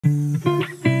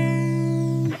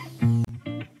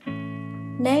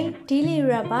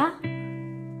Dilireba,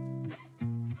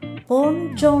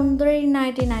 born June 3,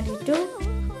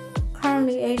 1992,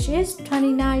 currently age is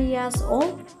 29 years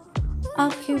old,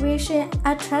 occupation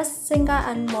actress, singer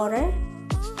and model.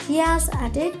 He has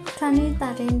added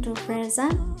 2013 to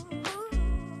present.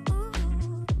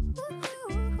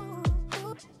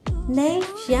 Name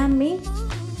Xian,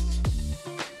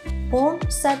 born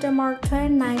September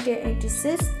 12,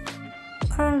 1986,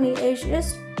 currently age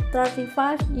is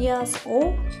 35 years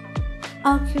old,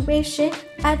 occupation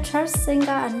actress, singer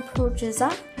and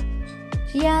producer.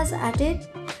 He has added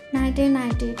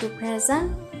 1990 to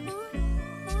present.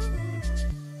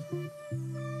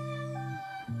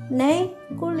 Name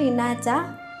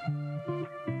Kulinaja,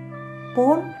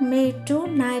 born May 2,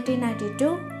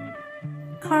 1992,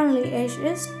 currently age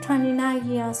is 29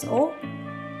 years old,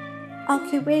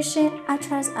 occupation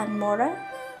actress and model.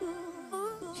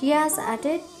 He has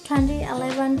added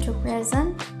 2011 to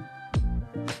present.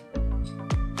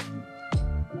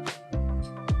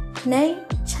 Name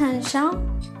Chen,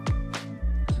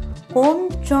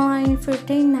 born July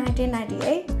 15,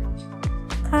 1998,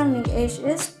 currently age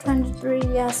is 23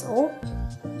 years old,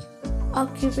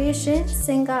 occupation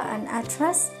singer and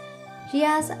actress. He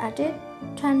has added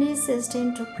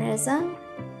 2016 to present.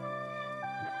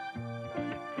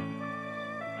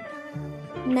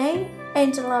 Name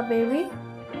Angelababy,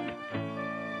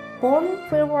 born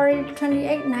February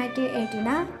 28,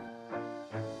 1989,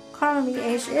 currently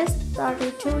age is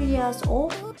 32 years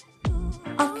old,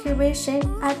 occupation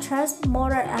actress,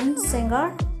 model and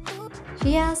singer.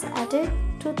 He has added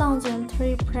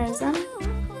 2003 present.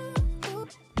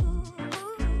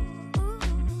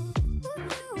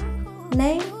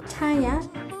 Name Tang,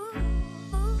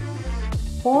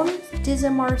 born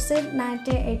December 6,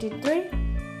 1983,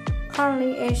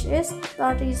 currently age is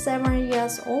 37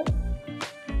 years old,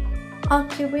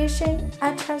 occupation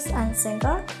actress and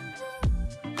singer.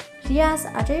 He has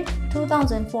added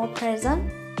 2004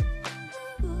 present.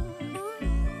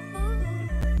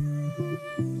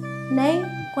 Name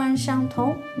Guan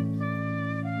Tong,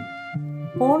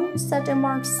 born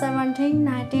September 17,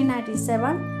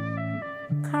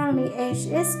 1997, currently age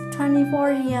is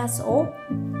 24 years old,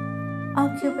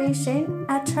 occupation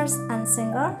actress and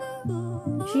singer.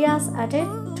 He has added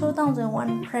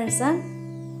 2001 present.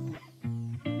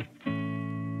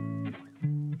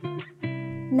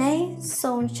 Name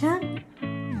Cheng,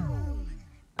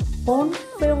 born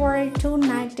February 2,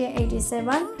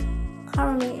 1987,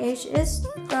 currently age is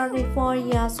 34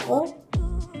 years old,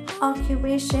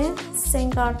 occupation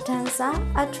singer, dancer,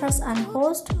 actress and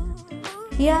host.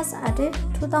 He has added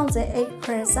 2008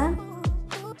 present.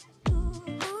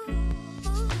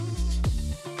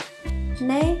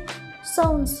 Name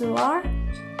Zhou,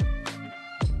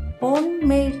 born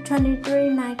May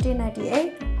 23,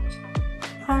 1998,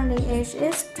 currently age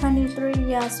is 23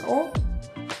 years old,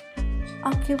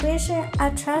 occupation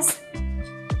actress.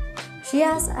 She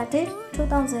has added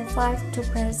 2005 to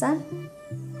present.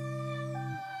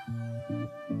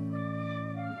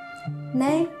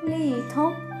 Name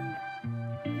Tong,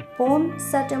 born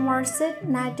September 6,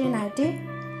 1990,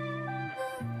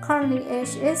 currently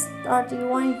age is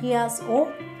 31 years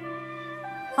old,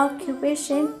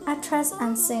 occupation actress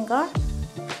and singer.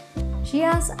 She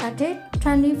has added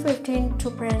 2015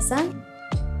 to present.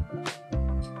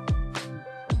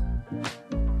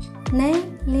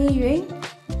 Name Ying,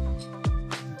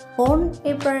 born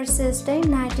April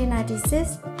 16,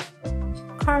 1996,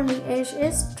 currently age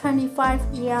is 25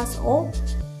 years old,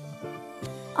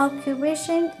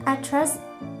 occupation actress.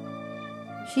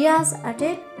 She has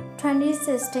added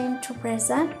 2016 to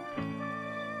present.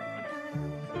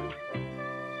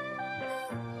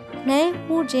 Name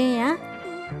Jing,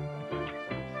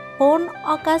 born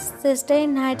August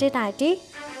 16, 1990,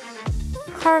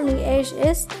 currently age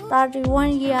is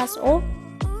 31 years old,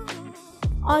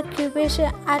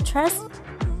 occupation actress.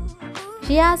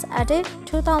 She has added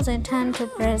 2010 to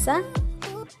present.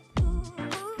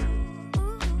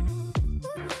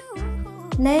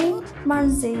 Name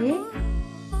Meng,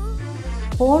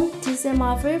 born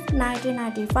December 5,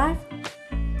 1995,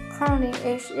 currently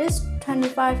age is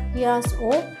 25 years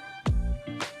old,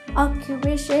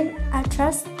 occupation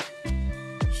actress.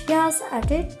 She has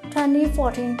added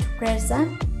 2014 to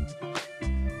present.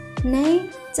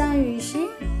 Name Zhang,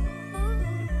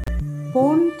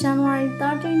 born January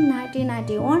 13,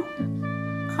 1991,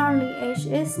 currently age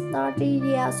is 30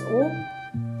 years old,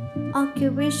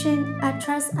 occupation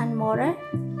actress and model.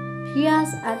 He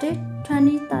has added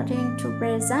 2013 to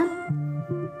present.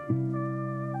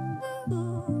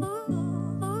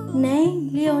 Name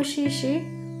Liu,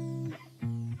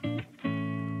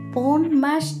 born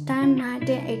March 10,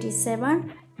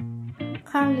 1987,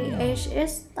 Currently age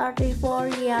is 34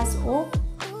 years old.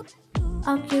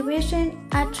 Occupation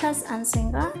actress and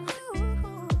singer.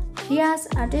 She has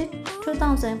added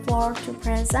 2004 to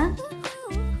present.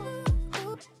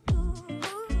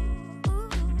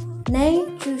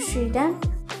 Name Sweden.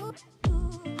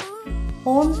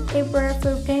 Born April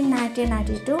 15,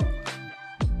 1992.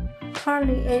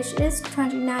 Currently age is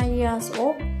 29 years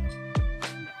old.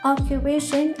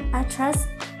 Occupation actress.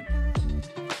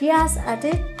 She has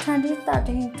added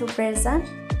 2013 to present.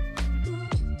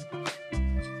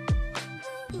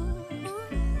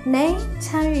 Name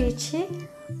Chen.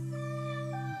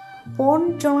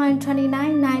 Born July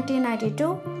 29,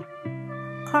 1992.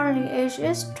 Currently age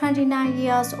is 29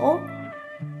 years old.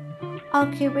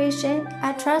 Occupation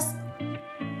actress.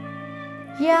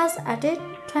 He has added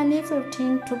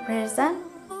 2015 to present.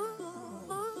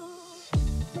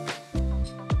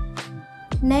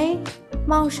 Name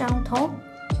Meng Tong.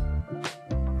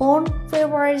 Born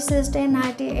February 16,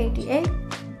 1988.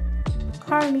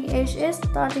 Currently age is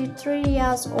 33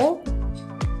 years old.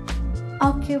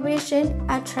 Occupation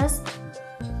actress.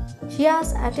 She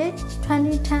has added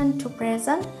 2010 to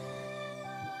present.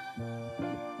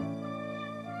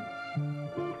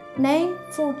 Name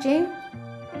Jing.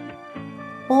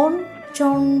 Born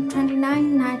June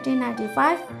 29,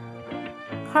 1995.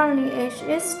 Currently age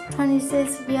is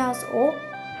 26 years old.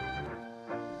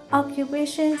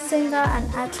 Occupation singer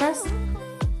and actress.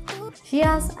 She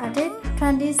has added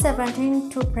 2017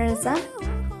 to present.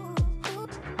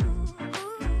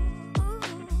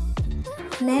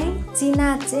 Name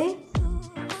Gina.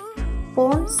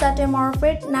 Born September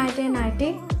 5,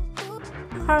 1990.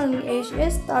 Currently age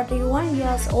is 31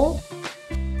 years old.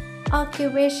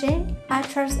 Occupation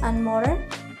actress and model.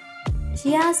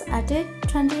 She has added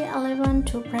 2011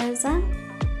 to present.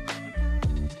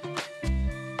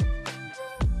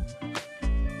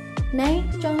 Name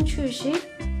Zhong.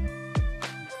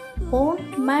 Born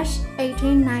March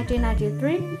 18,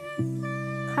 1993.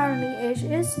 Currently age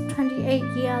is 28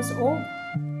 years old.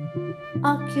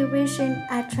 Occupation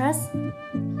actress.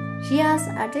 She has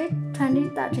added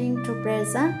 2013 to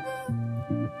present.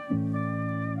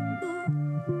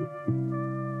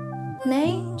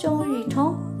 Name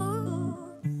Zhou.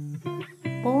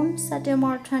 Born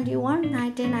September 21,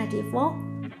 1994.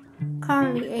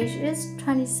 Currently age is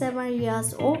 27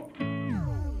 years old.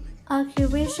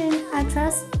 Occupation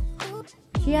actress.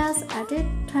 She has added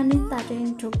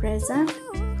 2013 to present.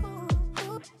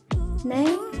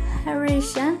 Name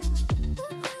Shan.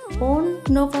 Born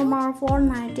November 4,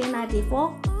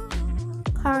 1994.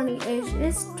 Currently age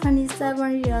is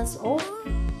 27 years old.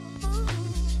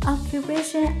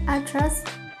 Occupation actress.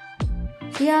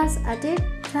 She has added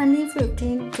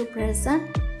 2015 to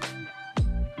present.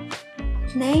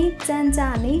 Name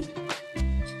Zhang.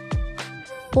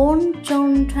 Born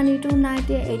June 22,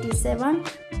 1987.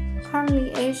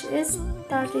 Currently age is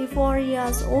 34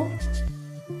 years old.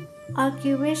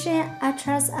 Occupation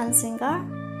actress and singer.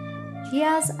 She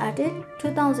has added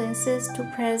 2006 to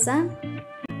present.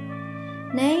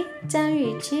 Name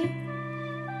Zhang.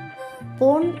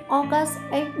 Born August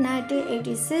 8,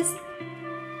 1986.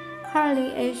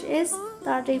 Currently age is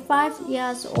 35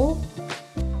 years old.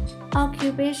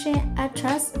 Occupation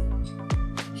actress.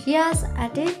 She has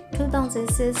added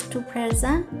 2006 to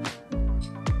present.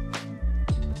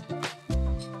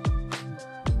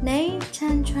 Name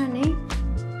Chen.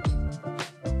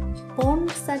 Born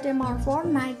September 4,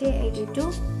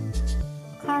 1982.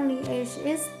 Currently age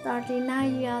is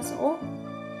 39 years old.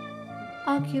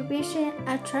 Occupation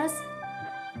actress.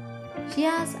 She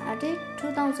has added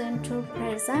 2002 to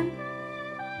present.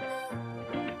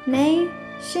 Name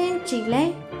Shen.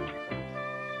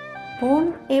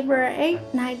 Born April 8,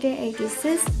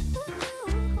 1986.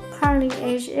 Currently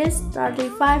age is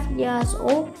 35 years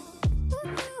old.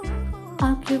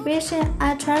 Occupation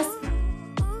actress.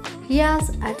 He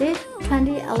has added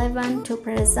 2011 to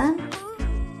present.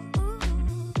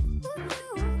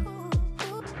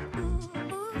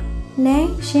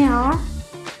 Name Xiao.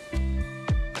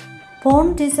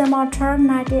 Born December 3,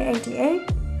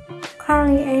 1988.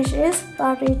 Currently age is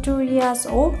 32 years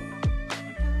old.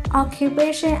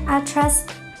 Occupation actress.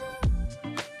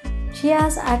 She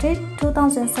has added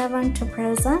 2007 to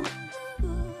present.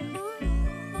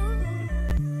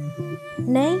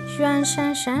 Name Yuan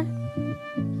Shan.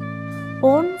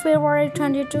 Born February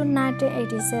 22,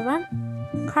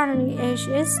 1987. Currently age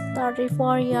is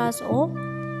 34 years old.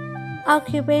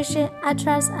 Occupation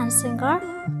actress and singer.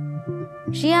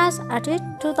 She has added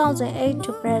 2008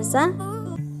 to present.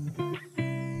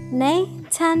 Name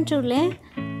Tang.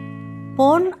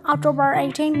 Born October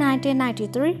 18,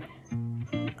 1993.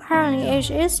 Currently age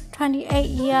is 28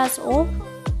 years old.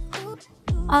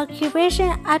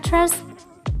 Occupation actress.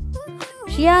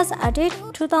 She has added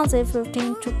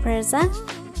 2015 to present.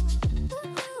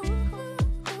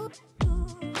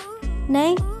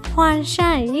 Name Huang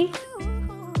Shan,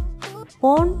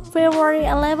 born February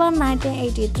 11,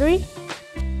 1983.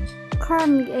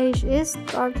 Current age is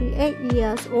 38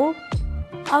 years old.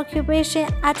 Occupation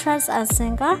actress and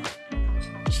singer.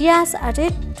 She has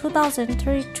added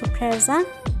 2003 to present.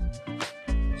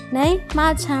 Name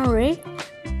Chen,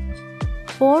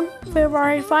 born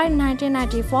February 5,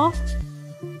 1994.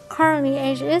 Current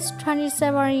age is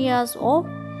 27 years old.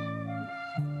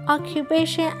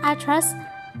 Occupation actress.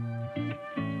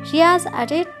 She has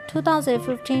added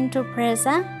 2015 to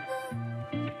present.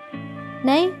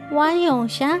 Name Yong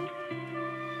Shan,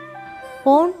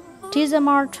 born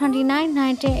December 29,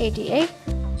 1988.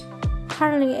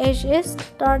 Current age is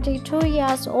 32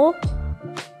 years old.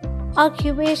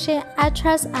 Occupation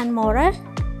actress and model.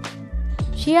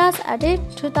 She has added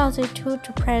 2002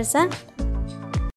 to present.